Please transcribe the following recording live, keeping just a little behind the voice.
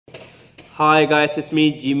Hi guys, it's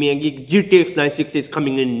me, Jimmy and Geek. GTX 960 is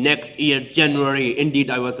coming in next year, January. Indeed,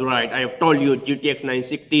 I was right. I have told you GTX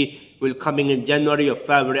 960 will coming in January or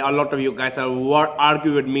February. A lot of you guys are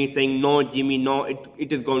arguing with me saying, no, Jimmy, no,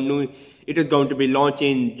 it is going to be launched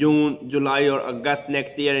in June, July or August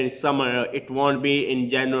next year in summer. It won't be in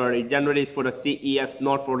January. January is for the CES,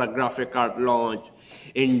 not for the graphic card launch.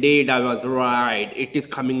 Indeed, I was right. It is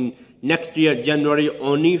coming next year, January,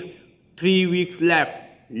 only 3 weeks left.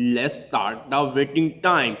 Let's start the waiting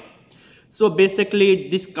time. So basically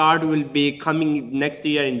this card will be coming next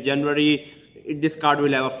year in January. This card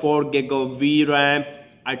will have a 4 gig of VRAM.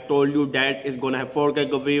 I told you that it's gonna have 4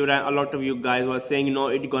 gig of VRAM. A lot of you guys were saying no,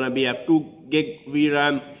 it's gonna be have 2 gig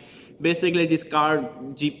VRAM. Basically this card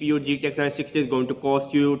GPU GTX 960 is going to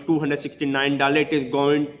cost you $269. It is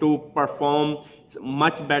going to perform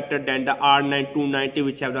much better than the R9 290,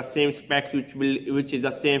 which have the same specs, which is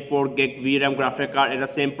the same 4 gig VRAM graphic card at the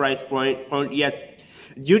same price point. Yet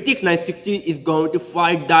GTX 960 is going to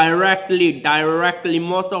fight directly.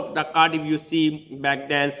 Most of the card, if you see back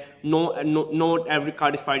then, not every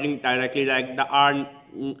card is fighting directly. Like the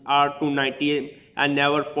R290 and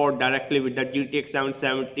never fought directly with the GTX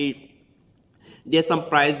 770. There's some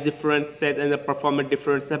price differences and the performance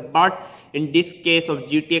differences, but in this case of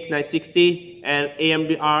GTX 960 and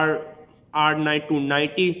AMD R9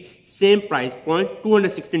 290, same price point,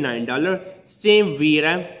 $269, same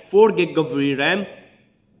VRAM, 4 gig of VRAM,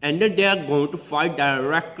 and then they are going to fight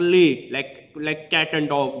directly like cat and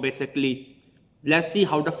dog basically. Let's see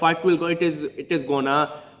how the fight will go. It is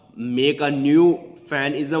gonna make a new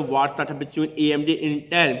fanism war started between AMD and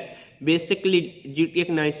Intel. Basically GTX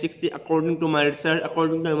 960, according to my research,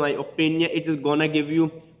 according to my opinion, it is gonna give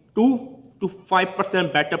you 2 to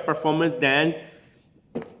 5% better performance than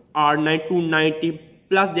R9 290.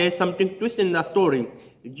 Plus there is something twist in the story.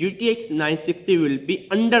 GTX 960 will be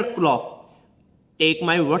underclocked. Take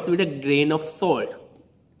my words with a grain of salt.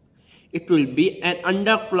 It will be an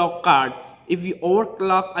underclock card. If you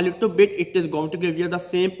overclock a little bit, it is going to give you the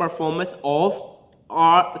same performance of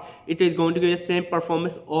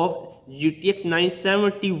GTX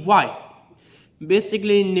 970. Why?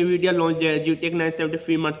 Basically, Nvidia launched their GTX 970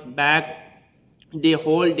 3 months back. They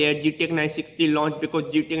hold their GTX 960 launch because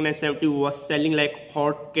GTX 970 was selling like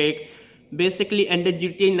hot cake. Basically, and the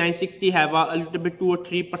GTX 960 have a little bit 2 or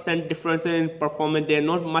 3% difference in performance. There are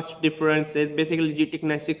not much differences. Basically, GTX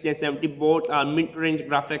 960 and 70 both are mid-range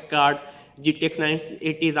graphic card. GTX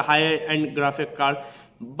 980 is a higher-end graphic card,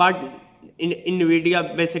 but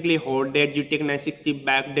Nvidia basically hold their GTX 960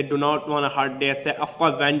 back. They do not want to hurt their set. Of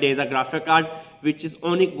course, when there is a graphic card which is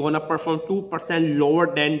only gonna perform 2% lower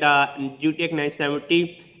than the GTX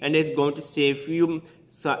 970, and it's going to save you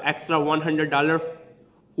some extra $100.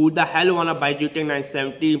 Who the hell wanna buy GTX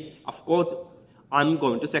 970? Of course, I'm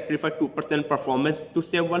going to sacrifice 2% performance to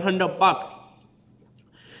save $100.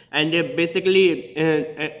 And they basically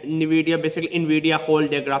Nvidia hold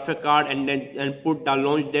their graphic card and put the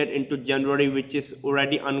launch date into January, which is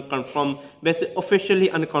already unconfirmed, basically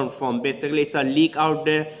officially unconfirmed. Basically, it's a leak out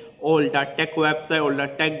there. All the tech website, all the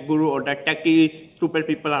tech guru, or the techie stupid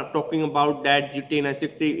people are talking about that GTX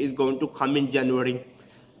 960 is going to come in January.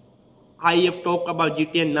 I have talked about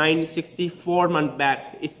GTX 960 4 months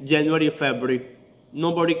back. It's January, February.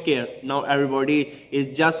 Nobody cares. Now everybody is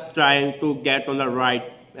just trying to get on the right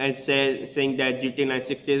and saying that GTX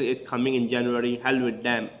 960 is coming in January. Hell with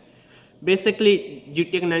them. Basically,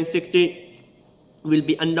 GTX 960 will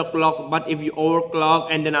be underclocked, but if you overclock,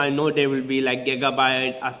 and then I know there will be like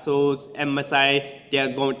Gigabyte, Asus, MSI, they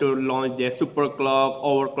are going to launch their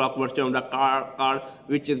overclock version of the card,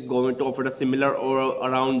 which is going to offer a similar or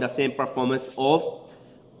around the same performance of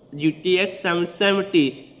GTX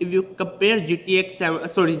 770. If you compare GTX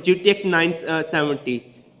 970.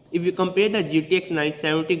 If you compare the GTX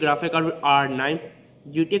 970 graphic card with R9,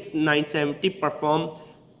 GTX 970 perform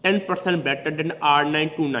 10% better than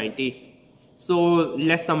R9 290. So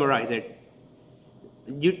let's summarize it.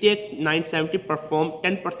 GTX 970 perform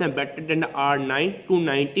 10% better than the R9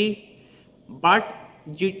 290, but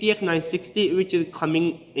GTX 960, which is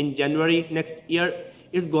coming in January next year,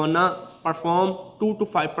 is gonna perform 2 to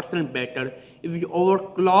 5% better. If you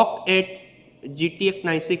overclock it, GTX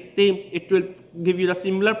 960, it will give you the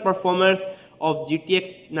similar performance of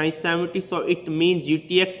GTX 970. So it means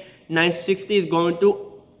GTX 960 is going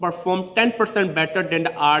to perform 10% better than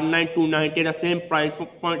the R9 290, the same price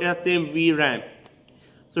point, the same VRAM.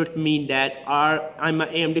 So it means that I'm an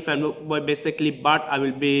AMD fanboy basically, but I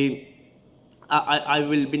will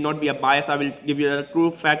not be a bias. I will give you the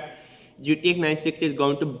true fact. GTX 960 is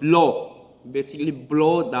going to blow the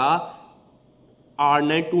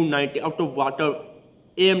R9 290 out of water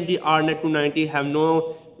AMD R9 290 have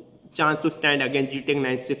no chance to stand against GTX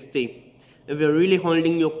 960. If you're really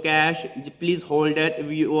holding your cash, please hold it.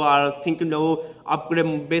 If you are thinking of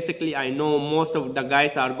upgrade, basically I know most of the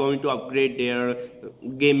guys are going to upgrade their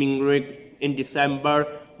gaming rig in December.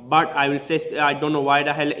 But I will say, I don't know why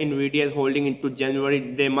the hell Nvidia is holding into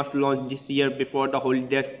January. They must launch this year before the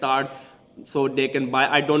holiday start, so they can buy.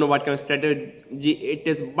 I don't know what kind of strategy it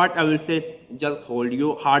is, but I will say just hold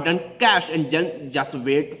your hard-earned cash and just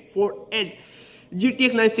wait for it.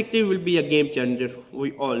 GTX 960 will be a game changer,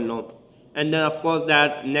 we all know. And then of course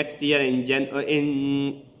that next year in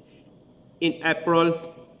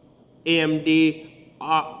April, AMD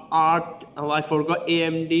I forgot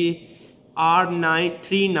AMD R9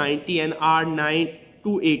 390 and R9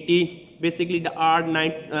 280. Basically the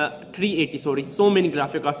R9 380, sorry, so many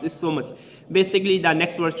graphic cards is so much. Basically the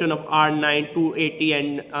next version of R9 280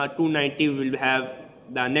 and 290 will have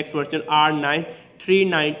the next version R9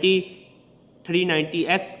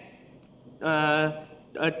 390X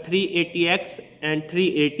 380X and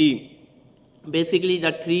 380. Basically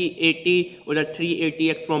the 380 or the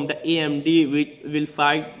 380X from the AMD which will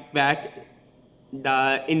fight back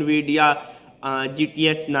the Nvidia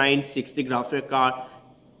GTX 960 graphic card.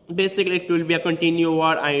 Basically it will be a continued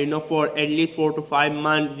war. I know for at least 4 to 5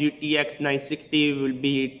 months GTX 960 will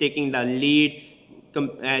be taking the lead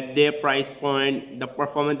at their price point. The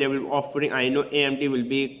performance they will be offering, I know AMD will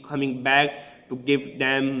be coming back to give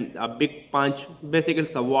them a big punch. Basically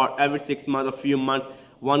it's a war every 6 months or few months.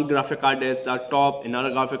 One graphic card is the top,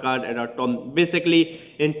 another graphic card at the top. Basically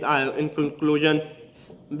in conclusion,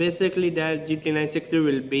 basically that GTX 960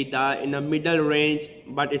 will be in the middle range,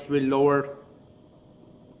 but it will lower.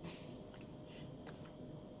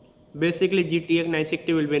 Basically GTX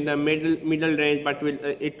 960 will be in the middle range, but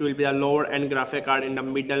it will be a lower end graphic card in the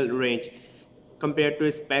middle range compared to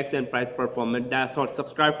specs and price performance. That's all.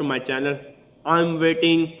 Subscribe to my channel. I'm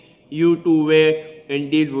waiting. You to wait.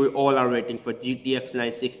 Indeed, we all are waiting for GTX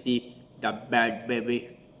 960, the bad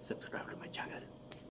baby. Subscribe to my channel.